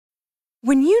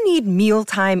When you need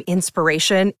mealtime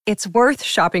inspiration, it's worth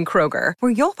shopping Kroger,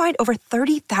 where you'll find over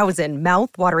 30,000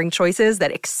 mouth-watering choices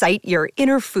that excite your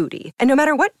inner foodie. And no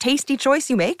matter what tasty choice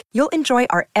you make, you'll enjoy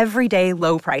our everyday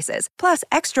low prices, plus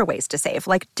extra ways to save,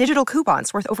 like digital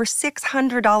coupons worth over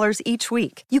 $600 each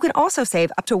week. You can also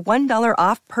save up to $1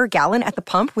 off per gallon at the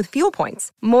pump with fuel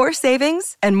points. More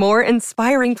savings and more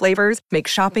inspiring flavors make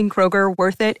shopping Kroger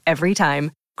worth it every time.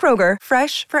 Kroger,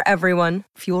 fresh for everyone.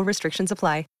 Fuel restrictions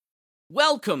apply.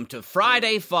 Welcome to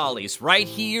Friday Follies, right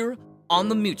here on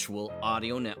the Mutual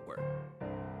Audio Network.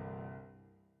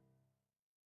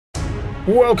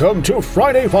 Welcome to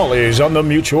Friday Follies on the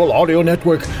Mutual Audio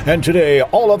Network, and today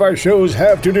all of our shows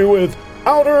have to do with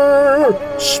outer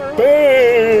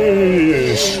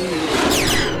space.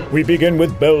 We begin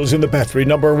with Bells in the Battery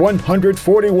number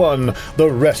 141. The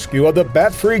rescue of the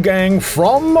Bat-Free Gang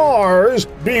from Mars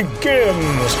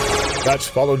begins. That's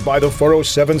followed by the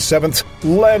 407th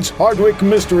Lance Hardwick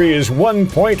Mysteries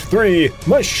 1.3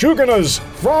 Meshuggahs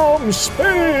from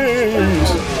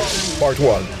Space. Part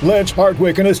 1. Lance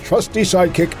Hardwick and his trusty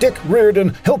sidekick Dick Reardon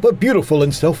help a beautiful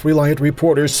and self-reliant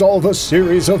reporter solve a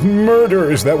series of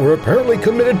murders that were apparently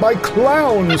committed by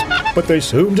clowns. But they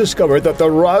soon discover that the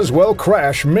Roswell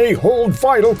crash may hold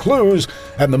vital clues,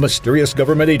 and the mysterious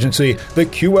government agency, the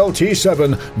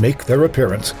QLT-7, make their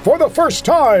appearance for the first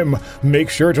time.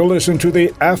 Make sure to listen to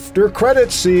the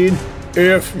after-credits scene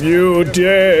if you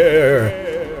dare.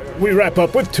 We wrap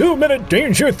up with 2-Minute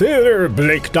Danger Theater,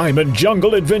 Blake Diamond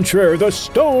Jungle Adventure, The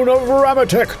Stone of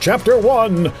Ramatek, Chapter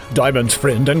 1. Diamond's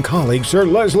friend and colleague Sir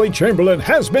Leslie Chamberlain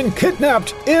has been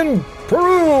kidnapped in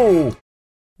Peru,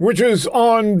 which is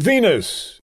on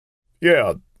Venus.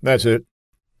 Yeah, that's it.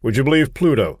 Would you believe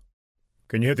Pluto?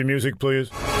 Can you hit the music,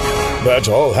 please? That's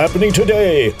all happening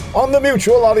today on the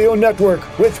Mutual Audio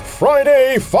Network with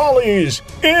Friday Follies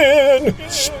in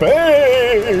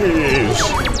Space.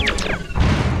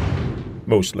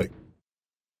 Mostly.